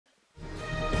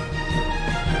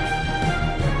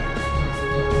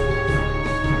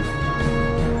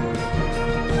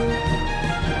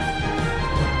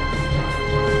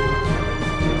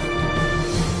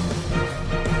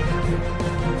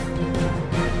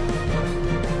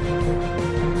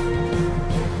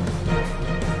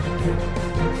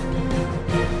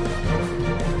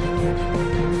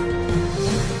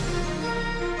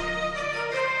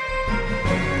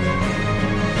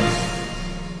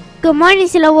Good morning,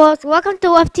 Sila Wolves. Welcome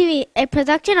to WOP TV, a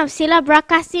production of Sila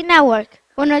Broadcasting Network.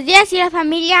 Buenos días, Sila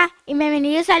familia, y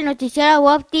bienvenidos al noticiero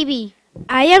WOP TV.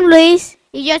 I am Luis.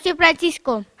 Y yo soy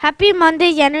Francisco. Happy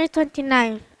Monday, January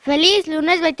 29. Feliz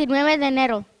lunes 29 de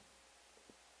enero.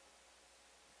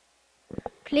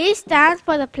 Please stand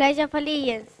for the Pledge of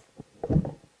Allegiance.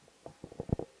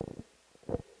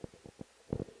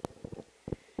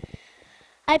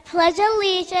 I pledge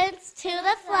allegiance to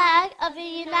the flag of the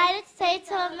United States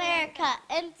of America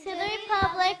and to the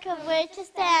republic of which it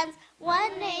stands,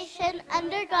 one nation,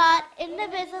 under God,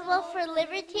 indivisible, for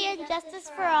liberty and justice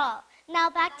for all. Now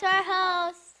back to our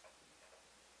host.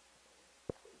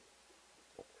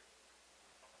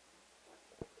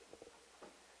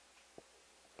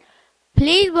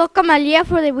 Please welcome Alia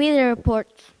for the weather report.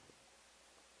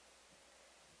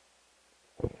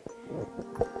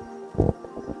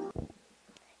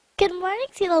 Good morning,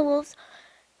 Sila Wolves.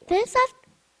 It's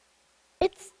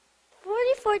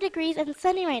 44 degrees and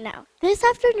sunny right now. This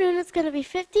afternoon it's going to be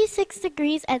 56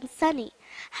 degrees and sunny.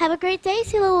 Have a great day,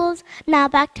 Sila Wolves. Now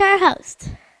back to our host.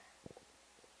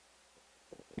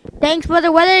 Thanks for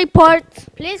the weather report.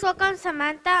 Please welcome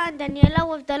Samantha and Daniela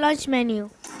with the lunch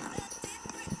menu.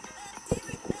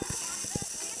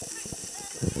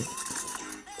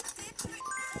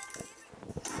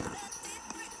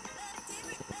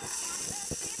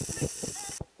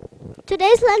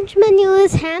 Today's lunch menu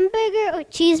is hamburger or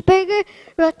cheeseburger,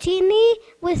 rotini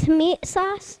with meat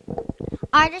sauce,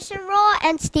 artisan roll,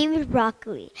 and steamed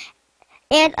broccoli,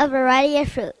 and a variety of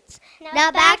fruits.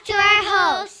 Now back to our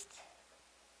host.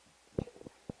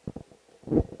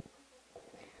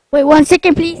 Wait 1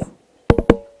 second, please.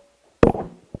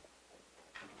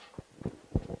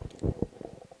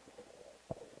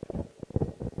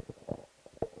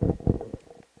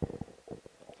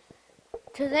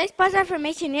 Today's past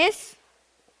affirmation is: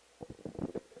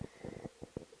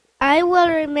 I will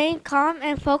remain calm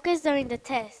and focused during the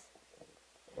test.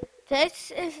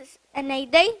 This is an A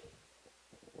day.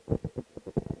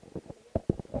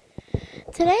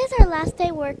 Today is our last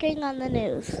day working on the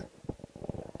news.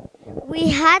 We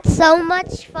had so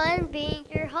much fun being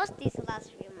your host these last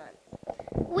few months.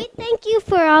 We thank you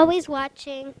for always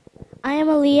watching. I am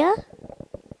Aaliyah.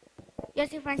 Yo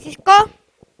soy Francisco.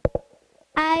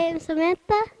 I am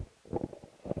Samantha.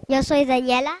 Yo soy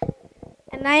Daniela.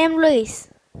 And I am Luis.